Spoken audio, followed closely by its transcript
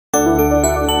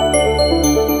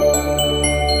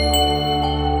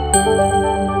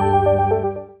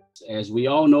we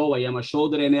all know I am a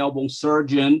shoulder and elbow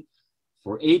surgeon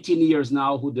for 18 years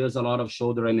now who does a lot of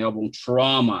shoulder and elbow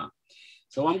trauma.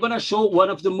 So I'm going to show one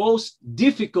of the most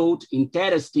difficult,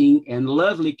 interesting, and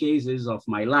lovely cases of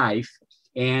my life.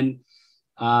 And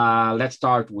let's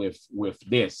start with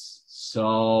this.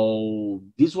 So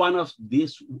this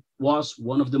was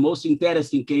one of the most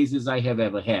interesting cases I have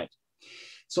ever had.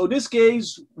 So this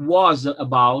case was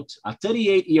about a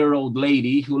 38-year-old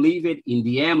lady who lived in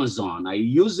the Amazon. I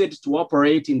use it to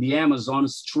operate in the Amazon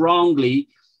strongly,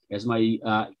 as my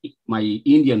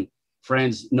Indian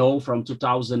friends know, from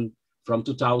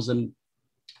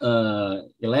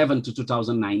 2011 to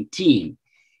 2019.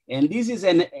 And this is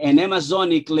an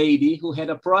Amazonic lady who had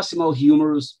a proximal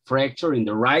humerus fracture in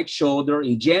the right shoulder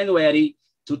in January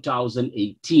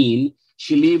 2018.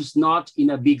 She lives not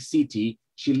in a big city.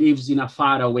 She lives in a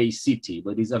faraway city,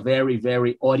 but is a very,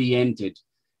 very oriented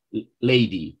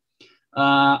lady.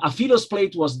 A phyllos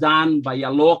plate was done by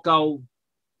a local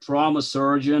trauma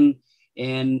surgeon,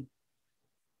 and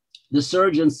the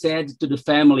surgeon said to the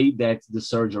family that the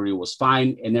surgery was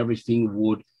fine and everything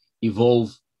would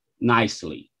evolve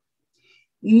nicely.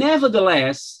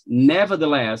 Nevertheless,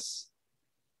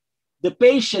 the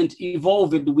patient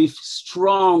evolved with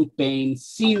strong pain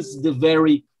since the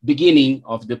very beginning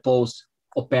of the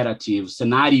post-operative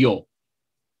scenario.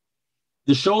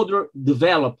 The shoulder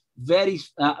developed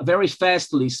very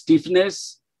fastly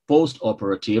stiffness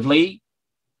post-operatively,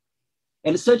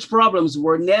 and such problems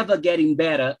were never getting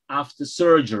better after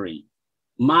surgery,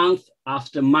 month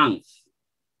after month.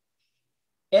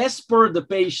 As per the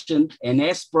patient and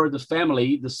as per the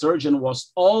family, the surgeon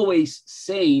was always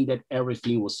saying that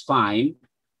everything was fine.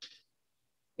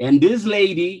 And this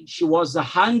lady, she was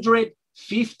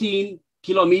 115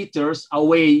 kilometers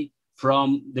away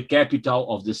from the capital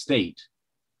of the state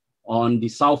on the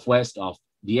southwest of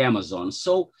the Amazon.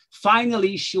 So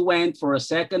finally, she went for a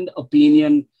second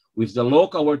opinion with the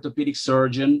local orthopedic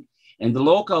surgeon, and the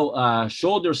local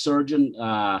shoulder surgeon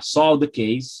saw the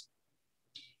case.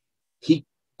 He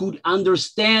could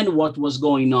understand what was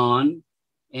going on,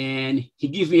 and he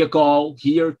gave me a call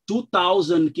here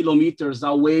 2,000 kilometers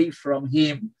away from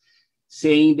him,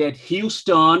 saying that,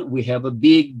 Houston, we have a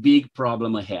big, big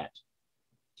problem ahead.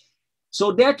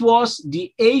 So that was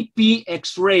the AP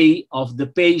X-ray of the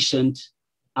patient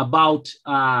about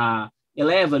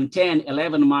 11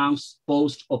 months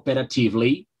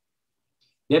post-operatively.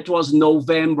 That was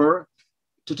November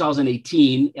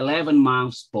 2018, 11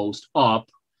 months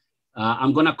post-op.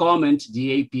 I'm gonna comment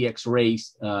the AP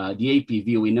X-rays, the AP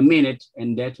view in a minute,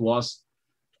 and that was,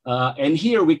 and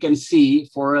here we can see,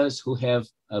 for us who have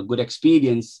a good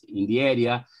experience in the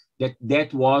area,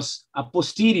 that was a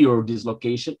posterior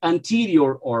dislocation,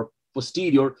 anterior or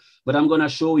posterior, but I'm gonna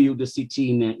show you the CT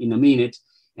in a minute,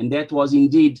 and that was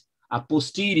indeed a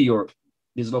posterior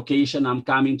dislocation. I'm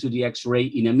coming to the X-ray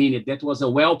in a minute. That was a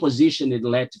well-positioned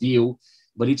left view,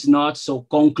 but it's not so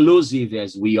conclusive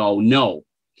as we all know.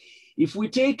 If we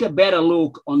take a better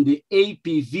look on the AP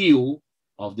view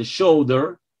of the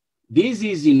shoulder, this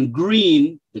is in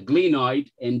green, the glenoid,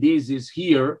 and this is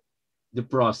here, the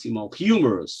proximal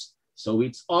humerus. So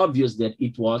it's obvious that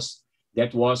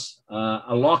that was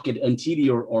a locked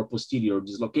anterior or posterior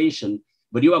dislocation,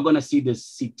 but you are gonna see the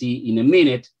CT in a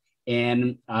minute,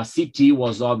 and CT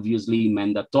was obviously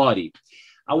mandatory.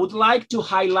 I would like to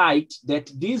highlight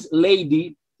that this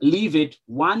lady lived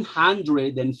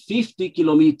 150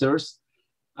 kilometers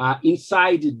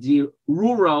inside the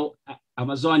rural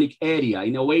Amazonic area,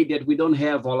 in a way that we don't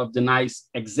have all of the nice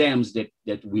exams that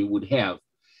we would have.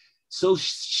 So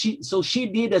she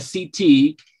did a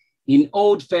CT in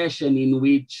old fashion, in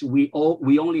which we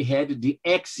only had the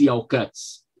axial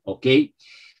cuts, okay?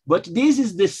 But this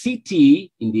is the CT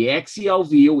in the axial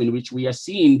view, in which we are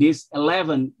seeing this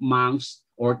 11 months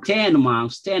or 10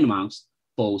 months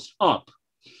post-op.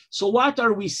 So what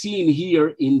are we seeing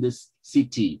here in this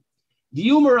CT? The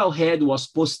humeral head was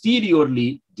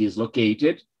posteriorly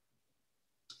dislocated,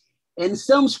 and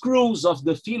some screws of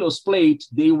the phyllos plate,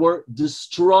 they were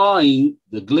destroying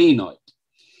the glenoid.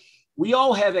 We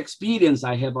all have experience.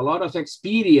 I have a lot of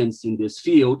experience in this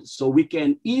field, so we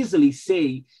can easily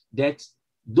say that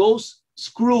those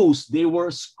screws, they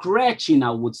were scratching,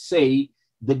 I would say,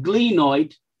 the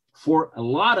glenoid for a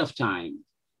lot of time,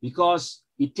 because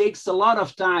it takes a lot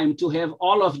of time to have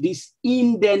all of this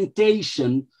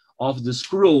indentation of the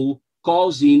screw,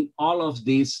 causing all of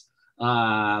this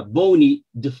bony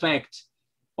defect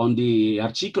on the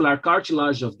articular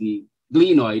cartilage of the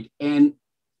glenoid. And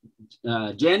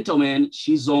gentlemen,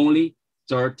 she's only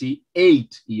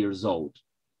 38 years old.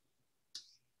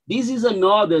 This is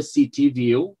another CT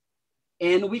view,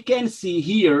 and we can see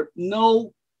here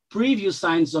no previous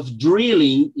signs of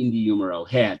drilling in the humeral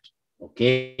head,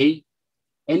 okay?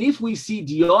 And if we see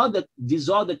this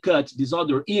other cut, this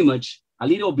other image, a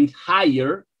little bit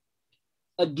higher,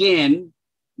 again,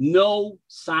 no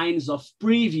signs of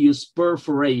previous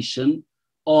perforation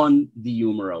on the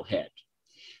humeral head.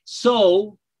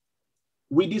 So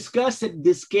we discussed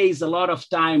this case a lot of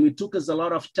time. It took us a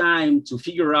lot of time to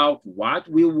figure out what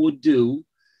we would do.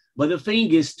 But the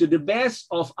thing is, to the best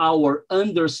of our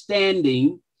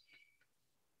understanding,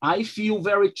 I feel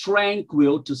very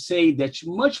tranquil to say that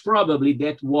much probably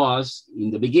that was,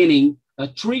 in the beginning, a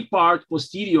 3-part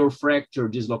posterior fracture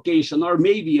dislocation, or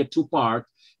maybe a 2-part,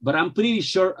 but I'm pretty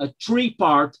sure a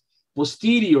 3-part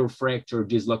posterior fracture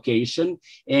dislocation.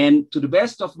 And to the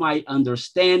best of my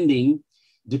understanding,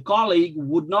 the colleague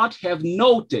would not have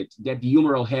noted that the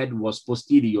humeral head was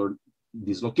posterior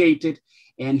dislocated,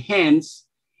 and hence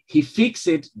he fixed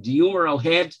the humeral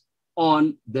head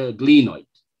on the glenoid.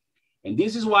 And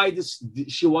this is why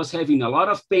she was having a lot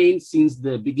of pain since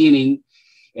the beginning.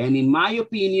 And in my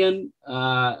opinion,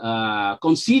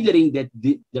 considering that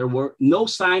there were no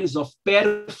signs of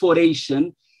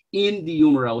perforation in the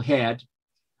humeral head,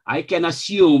 I can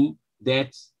assume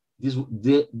that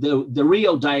the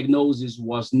real diagnosis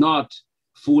was not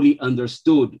fully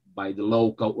understood by the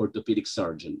local orthopedic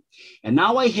surgeon. And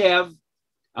now I have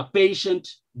a patient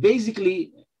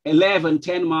basically 11,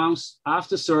 10 months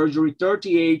after surgery,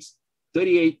 38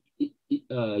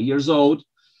 years old,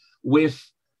 with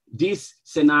this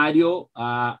scenario,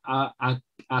 a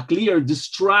clear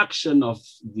destruction of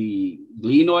the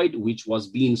glenoid, which was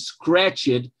being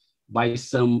scratched by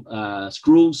some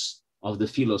screws of the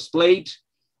phyllos plate,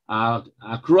 a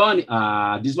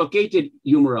dislocated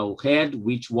humeral head,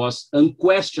 which was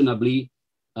unquestionably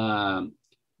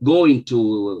going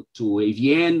to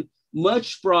AVN,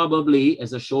 much probably,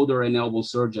 as a shoulder and elbow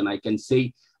surgeon, I can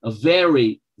say a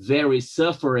very, very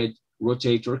suffered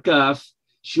rotator cuff.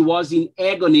 She was in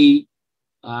agony.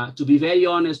 To be very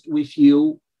honest with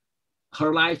you,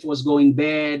 her life was going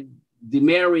bad. The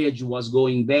marriage was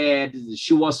going bad.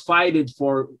 She was fighting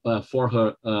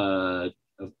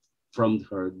from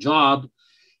her job.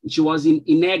 She was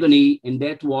in agony, and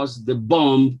that was the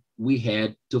bomb we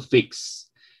had to fix.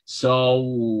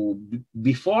 So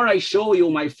before I show you,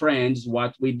 my friends,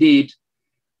 what we did,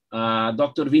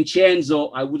 Dr. Vincenzo,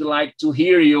 I would like to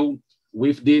hear you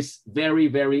with this very,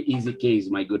 very easy case,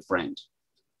 my good friend.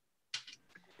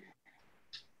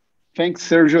 Thanks,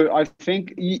 Sergio. I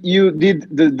think you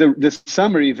did the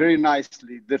summary very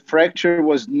nicely. The fracture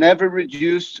was never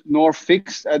reduced nor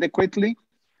fixed adequately.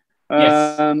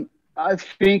 Yes. I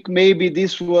think maybe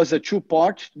this was a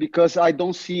 2-part because I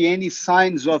don't see any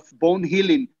signs of bone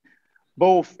healing,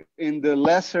 both in the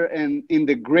lesser and in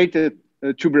the greater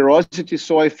tuberosity.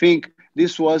 So I think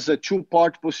this was a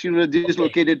 2-part posterior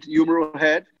dislocated humeral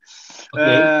head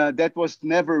that was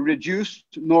never reduced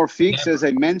nor fixed, as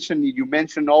I mentioned. You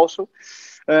mentioned also.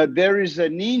 There is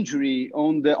an injury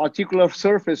on the articular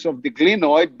surface of the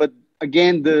glenoid, but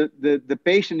again, the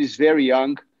patient is very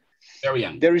young. Very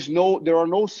young. There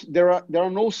are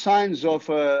no signs of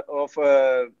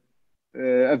a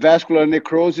vascular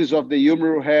necrosis of the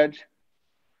humeral head.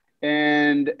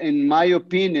 And in my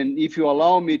opinion, if you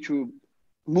allow me to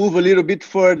move a little bit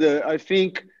further, I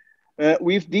think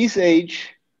with this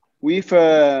age, with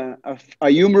a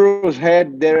humerus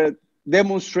head that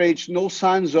demonstrates no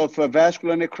signs of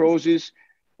vascular necrosis,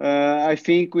 I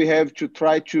think we have to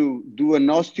try to do an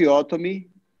osteotomy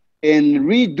and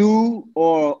redo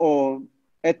or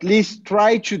at least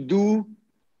try to do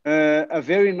a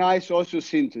very nice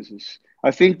osteosynthesis. I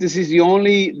think this is the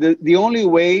only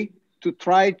way to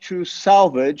try to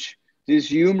salvage this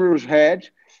humerus head,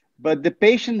 but the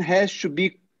patient has to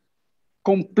be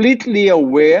completely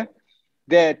aware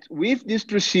that with this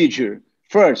procedure,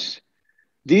 first,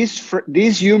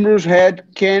 this humerus head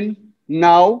can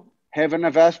now have an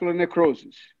avascular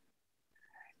necrosis.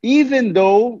 Even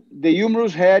though the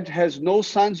humerus head has no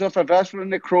signs of avascular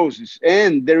necrosis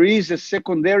and there is a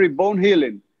secondary bone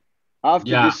healing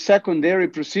after this secondary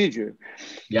procedure,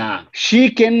 she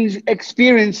can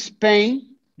experience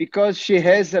pain because she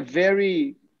has a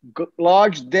very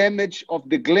large damage of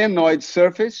the glenoid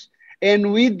surface,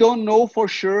 and we don't know for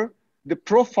sure the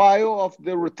profile of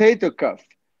the rotator cuff.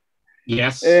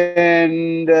 Yes.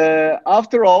 And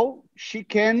after all, she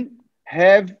can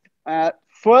have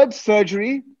third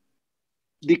surgery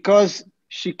because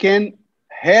she can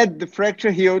have the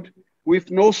fracture healed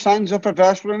with no signs of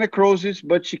avascular necrosis,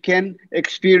 but she can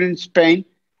experience pain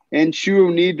and she will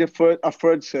need a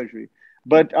third surgery.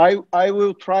 But I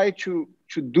will try to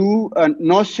do an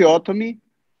osteotomy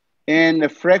and a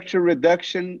fracture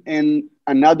reduction and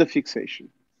another fixation.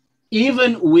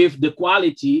 even with the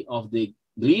quality of the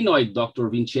glenoid, Dr.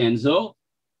 Vincenzo?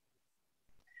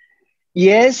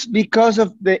 Yes, because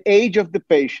of the age of the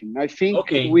patient. I think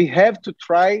we have to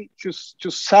try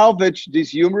to salvage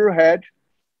this humeral head,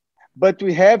 but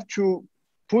we have to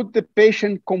put the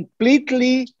patient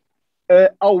completely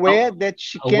aware that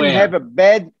she can have a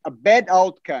bad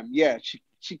outcome. Yeah,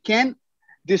 she can,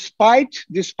 despite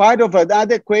of an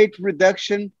adequate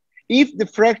reduction, if the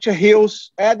fracture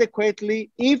heals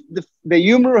adequately, if the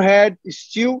humeral head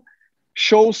still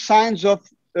shows signs of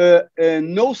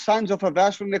no signs of a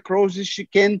vascular necrosis, she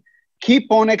can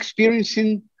keep on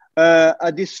experiencing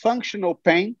a dysfunctional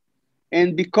pain.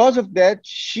 And because of that,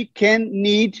 she can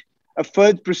need a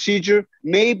third procedure,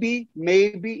 maybe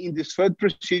in this third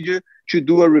procedure to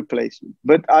do a replacement.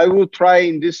 But I will try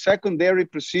in this secondary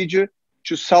procedure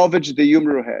to salvage the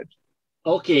humeral head.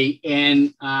 Okay,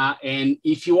 and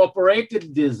if you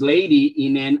operated this lady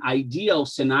in an ideal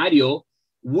scenario,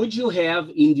 would you have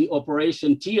in the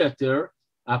operation theater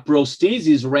a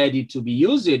prosthesis ready to be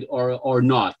used or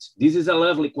not? This is a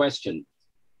lovely question.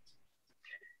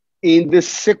 In the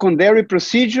secondary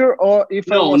procedure, or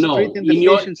if I was treating the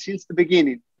patient since the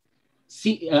beginning?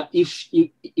 See,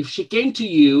 if she came to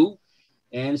you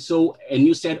and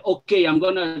you said, okay, I'm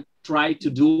gonna try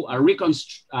to do a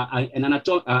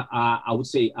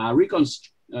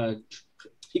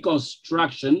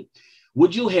reconstruction,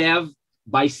 would you have,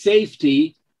 by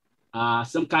safety,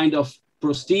 some kind of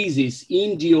prosthesis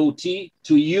in DOT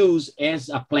to use as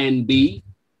a plan B?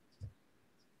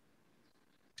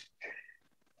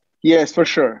 Yes, for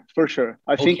sure.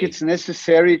 I think it's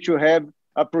necessary to have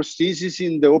a prosthesis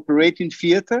in the operating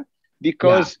theater,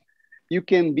 because you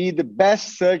can be the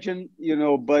best surgeon,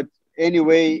 but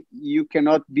anyway, you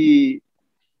cannot be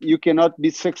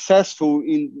successful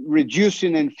in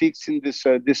reducing and fixing this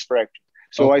fracture.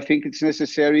 So I think it's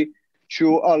necessary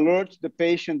to alert the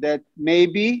patient that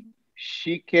maybe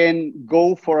she can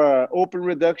go for an open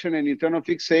reduction and internal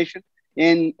fixation,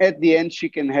 and at the end, she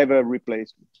can have a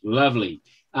replacement. Lovely.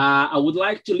 I would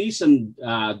like to listen,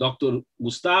 Dr.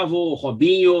 Gustavo,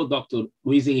 Robinho, Dr.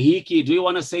 Luis Henrique. Do you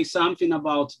want to say something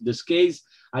about this case?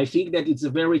 I think that it's a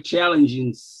very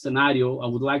challenging scenario. I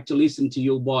would like to listen to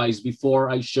you boys before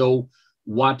I show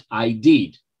what I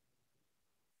did.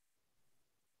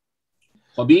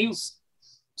 Robinho?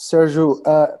 Sergio,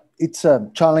 it's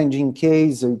a challenging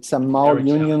case. It's a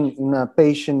malunion in a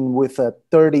patient with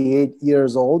 38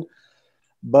 years old.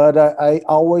 But I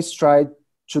always try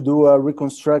to do a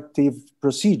reconstructive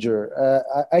procedure.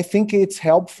 I think it's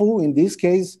helpful in this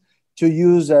case to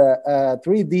use a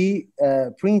 3D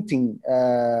printing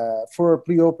for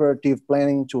preoperative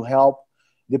planning to help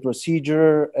the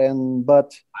procedure.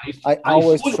 But I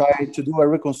always try to do a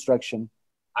reconstruction.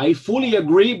 I fully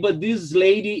agree, but this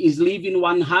lady is living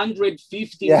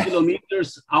 150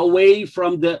 kilometers away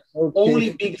from the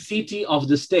only big city of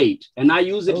the state. And I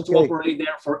use it to operate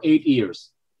there for 8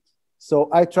 years. So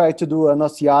I try to do an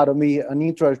osteotomy, an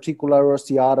intra-articular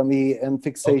osteotomy and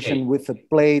fixation with a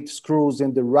plate, screws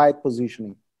in the right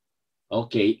positioning.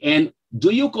 Okay. And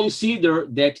do you consider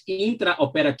that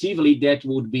intraoperatively that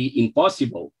would be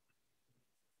impossible?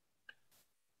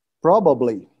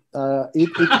 Probably. It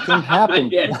can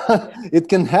happen. It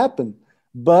can happen.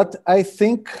 But I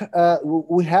think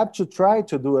we have to try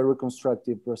to do a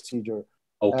reconstructive procedure.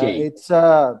 Okay.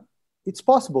 It's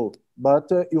possible, but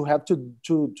you have to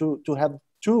have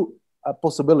two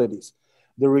possibilities: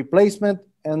 the replacement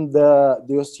and the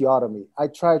osteotomy. I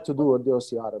try to do the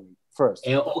osteotomy first.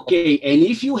 Okay, and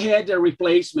if you had a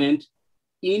replacement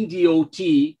in DOT,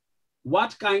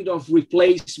 what kind of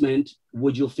replacement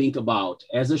would you think about?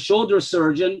 As a shoulder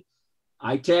surgeon,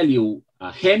 I tell you,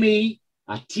 a hemi,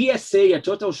 a TSA, a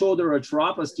total shoulder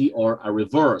arthroplasty, or a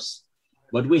reverse.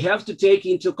 But we have to take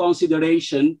into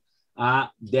consideration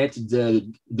that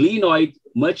the glenoid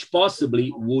much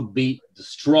possibly would be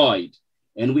destroyed.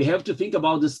 And we have to think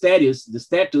about the status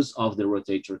of the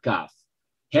rotator cuff.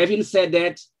 Having said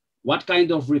that, what kind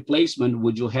of replacement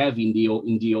would you have in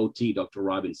DOT, Dr.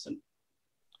 Robinson?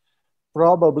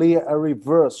 Probably a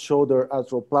reverse shoulder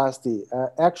arthroplasty.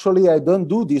 Actually, I don't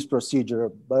do this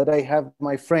procedure, but I have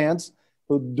my friends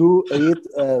who do it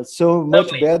so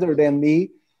much better than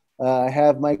me. I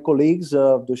have my colleagues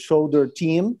of the shoulder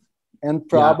team, and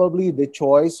probably the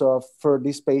choice for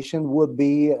this patient would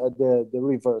be the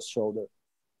reverse shoulder.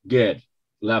 Good,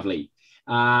 lovely.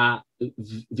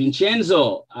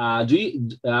 Vincenzo,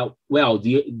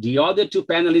 the other two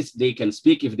panelists, they can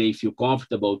speak if they feel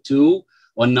comfortable too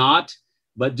or not.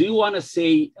 But do you want to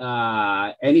say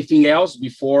anything else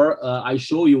before I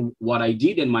show you what I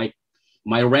did and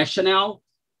my rationale?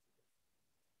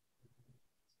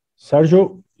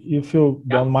 Sergio, if you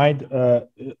don't mind,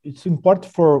 it's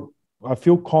important for a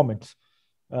few comments.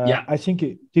 I think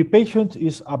the patient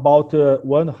is about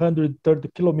 130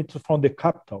 kilometers from the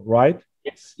capital, right?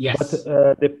 Yes, yes.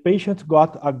 But the patient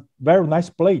got a very nice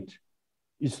plate.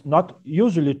 It's not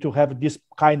usually to have this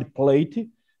kind of plate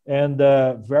and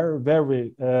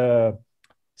very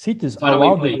cities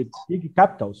around the big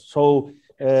capitals. So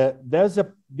there's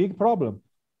a big problem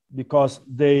because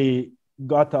they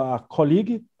got a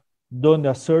colleague done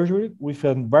a surgery with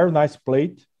a very nice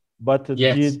plate, but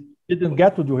didn't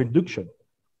get to the reduction.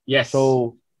 Yes.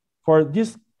 So for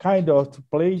this kind of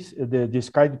place, this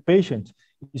kind of patient,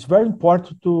 it's very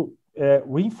important to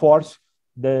reinforce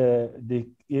that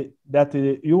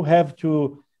you have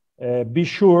to be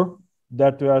sure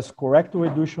that there's correct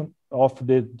reduction of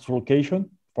the dislocation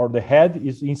for the head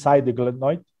is inside the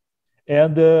glenoid,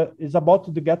 and it's about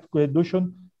to get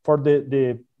reduction for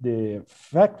the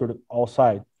fracture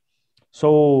outside.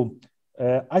 So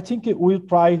I think we'll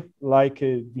try, like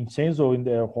Vincenzo in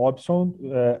the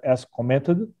Robson, as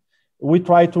commented, we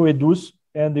try to reduce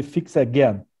and fix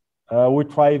again. We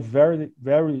try it's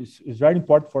very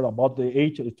important for about the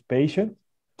age of the patient.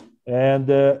 And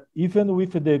even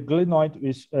with the glenoid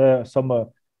is some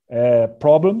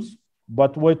problems,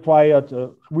 but we try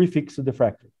to refix the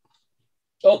fracture.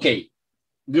 Okay,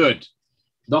 good.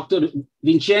 Dr.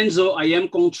 Vincenzo, I am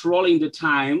controlling the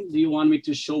time. Do you want me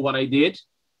to show what I did?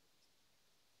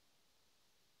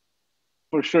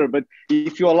 For sure, but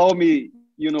if you allow me,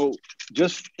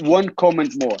 just one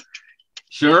comment more.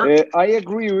 Sure. I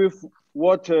agree with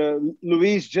what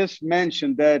Luis just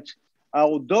mentioned, that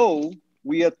although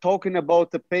we are talking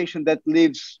about a patient that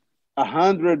lives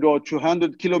 100 or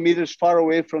 200 kilometers far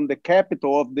away from the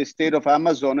capital of the state of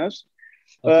Amazonas,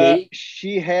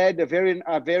 she had a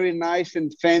very nice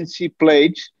and fancy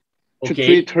plate to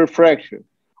treat her fracture,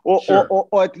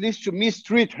 or at least to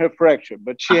mistreat her fracture,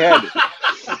 but she had it.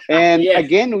 And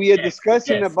again, we are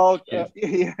discussing about,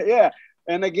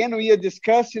 and again, we are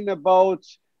discussing about,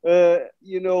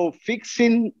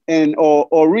 fixing and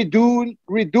or redoing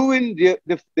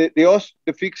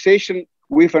the fixation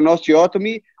with an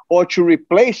osteotomy or to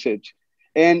replace it.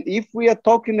 And if we are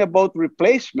talking about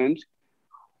replacement,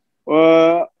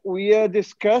 we are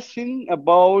discussing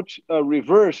about a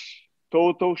reverse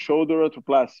total shoulder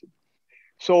arthroplasty.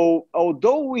 So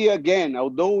although we are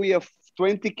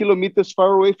 20 kilometers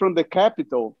far away from the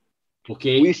capital,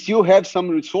 we still have some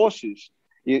resources.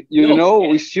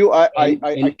 We still,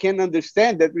 I can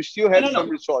understand that we still have some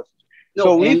resources.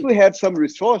 So if we have some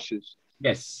resources.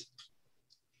 Yes.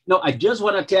 No, I just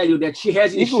want to tell you that she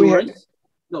has insurance.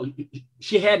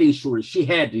 She had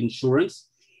insurance,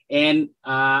 and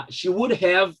she would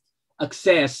have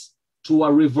access to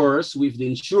a reverse with the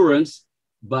insurance,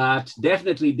 but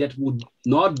definitely that would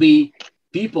not be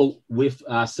people with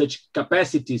such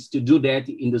capacities to do that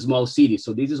in the small city.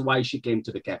 So this is why she came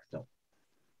to the capital.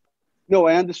 No,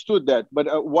 I understood that.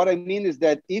 But what I mean is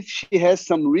that if she has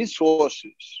some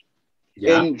resources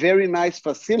and very nice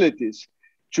facilities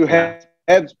to have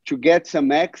to get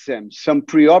some exams, some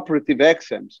preoperative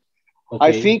exams,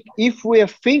 I think if we are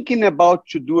thinking about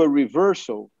to do a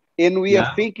reversal and we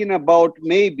are thinking about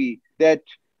maybe that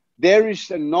there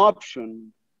is an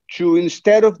option to,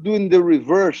 instead of doing the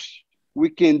reverse, we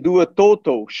can do a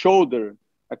total shoulder,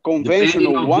 a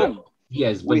conventional one.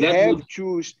 Yes, but we have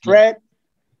to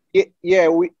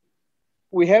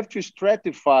we have to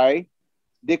stratify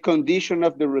the condition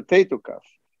of the rotator cuff.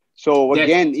 So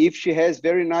again, if she has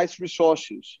very nice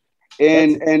resources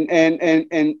and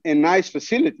nice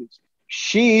facilities,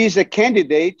 she is a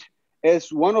candidate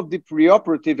as one of the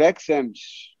preoperative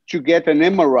exams to get an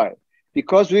MRI.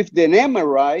 Because with the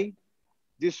MRI,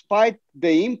 despite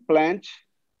the implant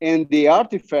and the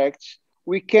artifacts,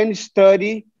 we can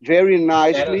study very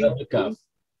nicely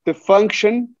the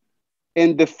function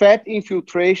and the fat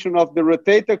infiltration of the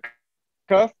rotator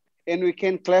cuff, and we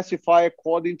can classify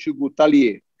according to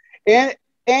Goutallier.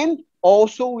 And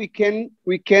also we can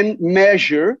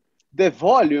measure the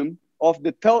volume of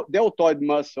the deltoid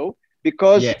muscle,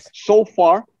 because so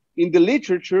far in the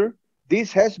literature,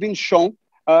 this has been shown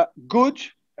a good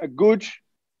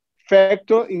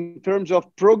factor in terms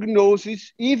of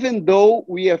prognosis, even though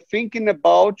we are thinking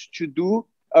about to do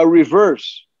a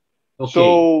reverse.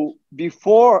 So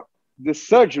before the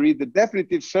surgery, the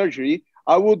definitive surgery,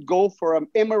 I would go for an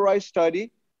MRI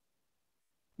study,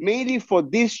 mainly for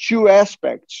these two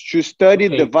aspects, to study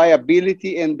the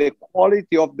viability and the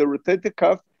quality of the rotator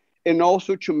cuff, and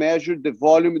also to measure the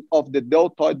volume of the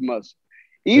deltoid muscle.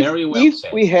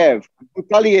 If we have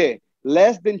Goutallier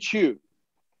less than 2,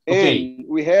 and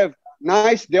we have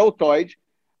nice deltoid,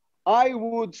 I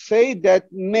would say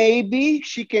that maybe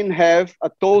she can have a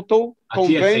total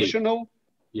conventional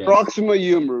yes. proximal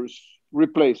humerus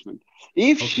replacement.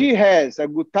 If she has a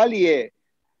Goutalier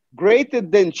greater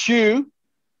than 2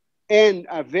 and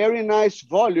a very nice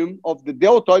volume of the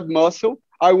deltoid muscle,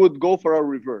 I would go for a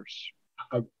reverse.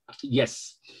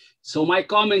 Yes. So my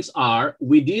comments are,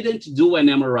 we didn't do an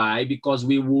MRI because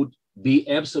we would be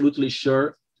absolutely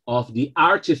sure of the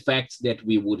artifacts that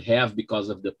we would have because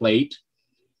of the plate.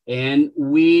 And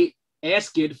we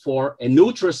asked for an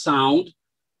ultrasound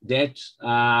that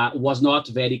was not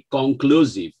very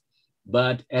conclusive.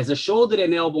 But as a shoulder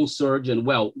and elbow surgeon,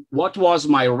 well, what was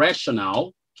my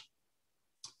rationale?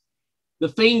 The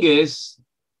thing is,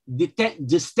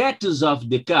 the status of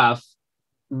the cuff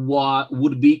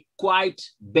would be quite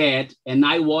bad, and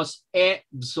I was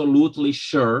absolutely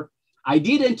sure. I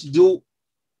didn't do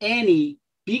any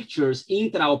pictures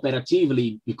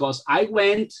intraoperatively because I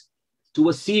went to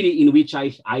a city in which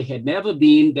I had never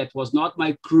been, that was not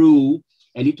my crew,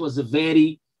 and it was a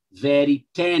very, very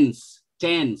tense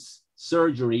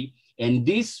surgery, and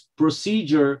this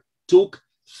procedure took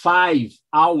 5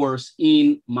 hours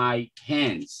in my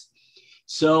hands.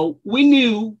 So we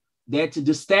knew that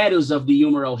the status of the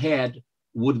humeral head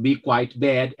would be quite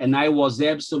bad, and I was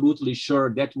absolutely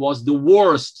sure that was the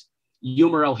worst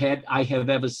humeral head I have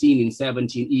ever seen in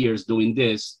 17 years doing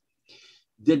this.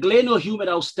 The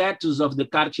glenohumeral status of the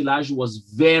cartilage was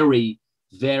very,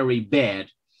 very bad,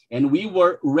 and we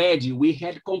were ready. We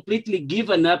had completely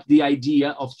given up the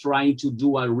idea of trying to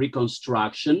do a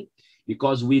reconstruction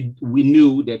because we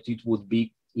knew that it would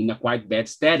be in a quite bad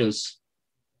status.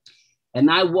 And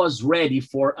I was ready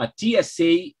for a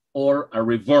TSA or a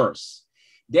reverse.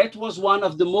 That was one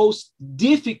of the most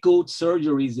difficult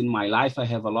surgeries in my life. I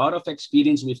have a lot of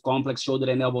experience with complex shoulder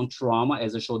and elbow trauma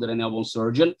as a shoulder and elbow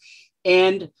surgeon,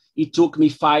 and it took me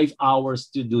 5 hours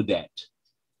to do that.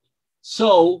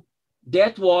 So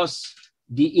that was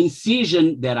the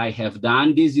incision that I have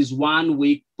done. This is 1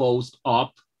 week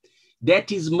post-op.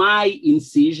 That is my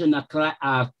incision, a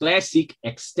classic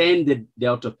extended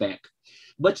delta pec.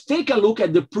 But take a look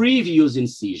at the previous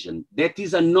incision. That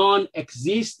is a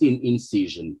non-existing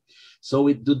incision. So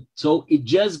it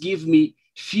just gives me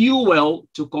fuel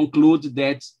to conclude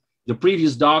that the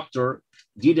previous doctor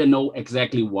didn't know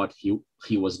exactly what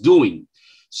he was doing.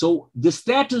 So the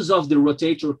status of the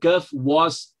rotator cuff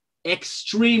was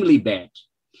extremely bad.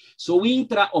 So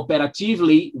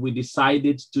intraoperatively, we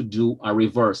decided to do a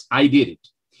reverse. I did it.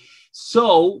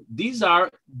 So these are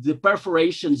the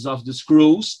perforations of the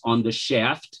screws on the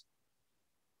shaft.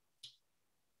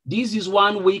 This is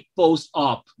 1 week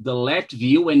post-op, the left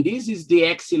view, and this is the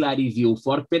axillary view.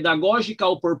 For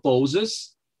pedagogical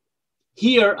purposes,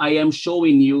 here I am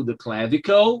showing you the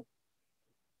clavicle.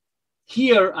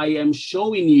 Here I am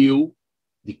showing you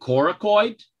the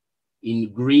coracoid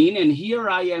in green, and here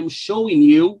I am showing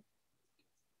you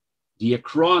the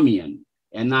acromion.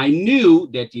 And I knew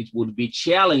that it would be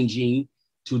challenging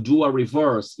to do a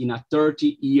reverse in a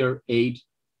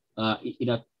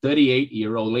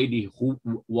 38-year-old lady who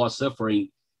was suffering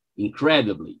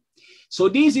incredibly. So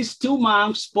this is 2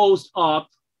 months post-op,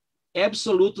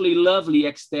 absolutely lovely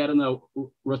external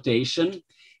rotation.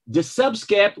 The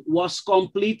subscap was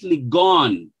completely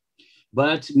gone,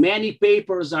 but many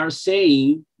papers are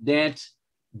saying that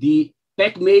the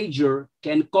pec major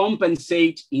can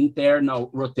compensate internal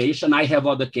rotation. I have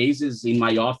other cases in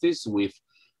my office with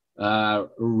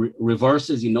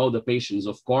reverses in all the patients,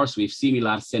 of course, with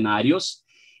similar scenarios.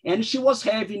 And she was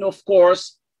having, of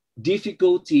course,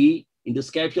 difficulty in the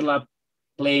scapular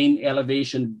plane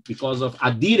elevation because of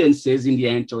adherences in the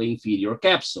anterior inferior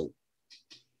capsule.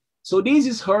 So this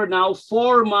is her now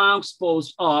 4 months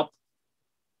post-op.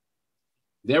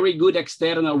 Very good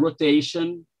external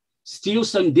rotation, still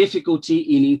some difficulty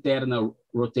in internal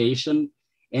rotation,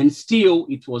 and still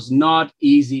it was not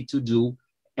easy to do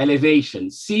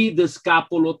elevation. See the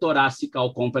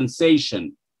scapulothoracical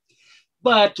compensation.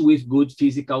 But with good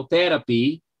physical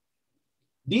therapy,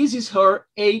 this is her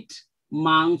 8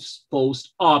 months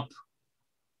post-op,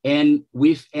 and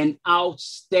with an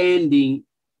outstanding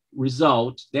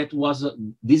result.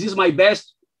 This is my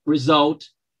best result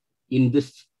in the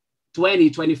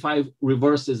 20-25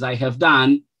 reverses I have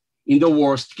done in the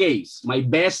worst case. My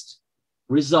best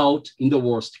result in the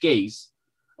worst case.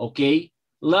 Okay,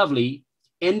 lovely.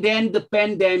 And then the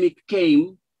pandemic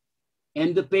came,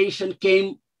 and the patient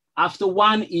came after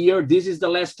 1 year. This is the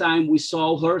last time we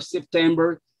saw her,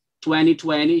 September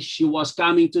 2020. She was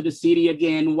coming to the city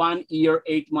again, 1 year,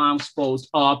 8 months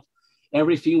post-op.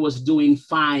 Everything was doing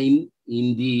fine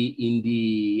in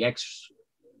the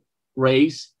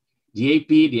X-rays, the AP,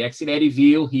 the axillary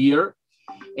view here.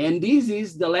 And this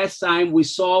is the last time we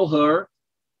saw her.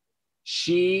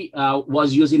 She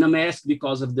was using a mask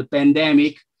because of the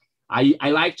pandemic.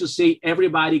 I like to say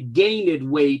everybody gained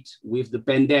weight with the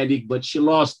pandemic, but she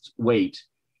lost weight.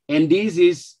 And this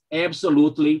is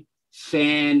absolutely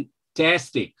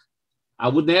fantastic. I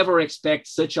would never expect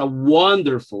such a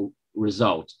wonderful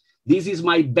result. This is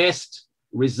my best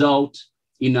result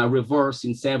in a reverse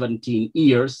in 17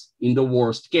 years in the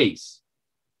worst case.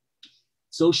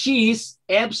 So she is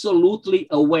absolutely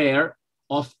aware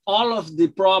of all of the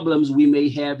problems we may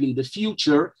have in the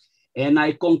future. And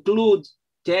I conclude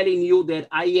telling you that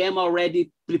I am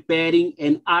already preparing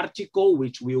an article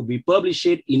which will be published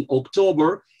in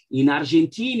October in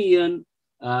Argentinian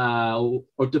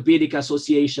Orthopaedic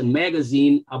Association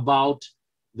magazine about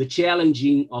the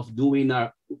challenging of doing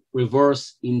a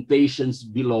reverse in patients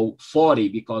below 40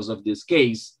 because of this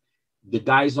case. The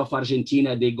guys of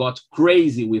Argentina, they got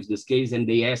crazy with this case and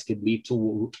they asked me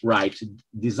to write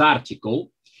this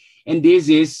article. And this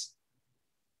is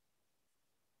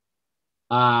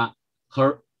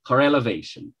her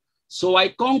elevation. So I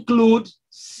conclude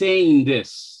saying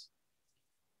this.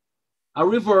 A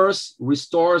reverse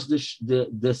restores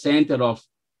the center of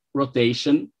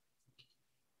rotation.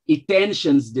 It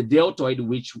tensions the deltoid,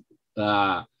 which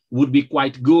would be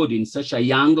quite good in such a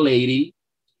young lady.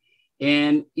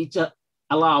 And it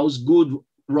allows good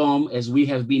ROM as we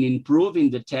have been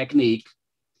improving the technique,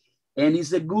 and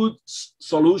is a good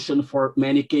solution for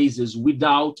many cases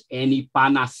without any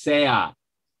panacea.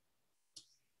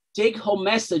 Take home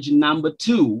message number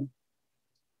 2.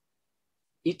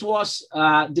 It was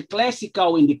the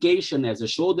classical indication as a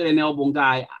shoulder and elbow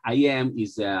guy I am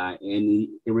is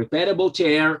an irreparable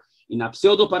tear in a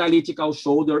pseudoparalytical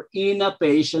shoulder in a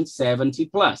patient 70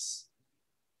 plus.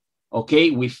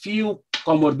 Okay, with few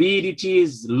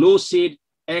comorbidities, lucid,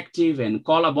 active, and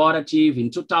collaborative. In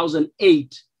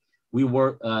 2008, we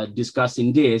were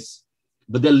discussing this,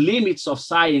 but the limits of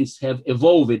science have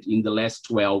evolved in the last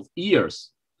 12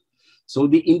 years. So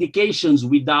the indications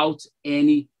without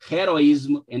any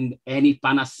heroism and any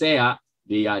panacea,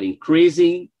 they are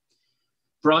increasing.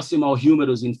 Proximal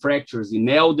humerus in fractures in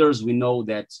elders, we know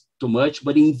that's too much,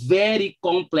 but in very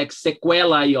complex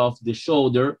sequelae of the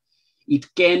shoulder, it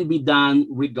can be done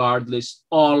regardless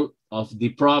all of the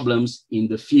problems in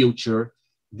the future.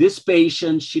 This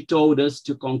patient, she told us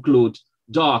to conclude,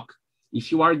 Doc,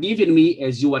 if you are giving me,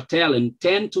 as you are telling,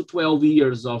 10 to 12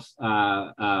 years of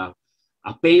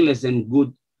a painless and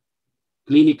good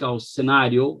clinical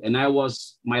scenario, and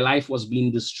my life was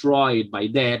being destroyed by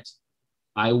that,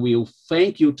 I will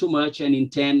thank you too much. And in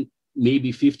 10,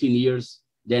 maybe 15 years,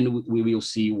 then we will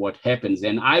see what happens.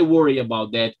 And I worry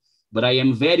about that, but I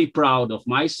am very proud of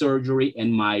my surgery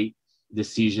and my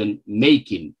decision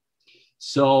making.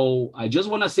 So I just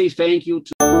want to say thank you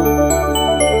to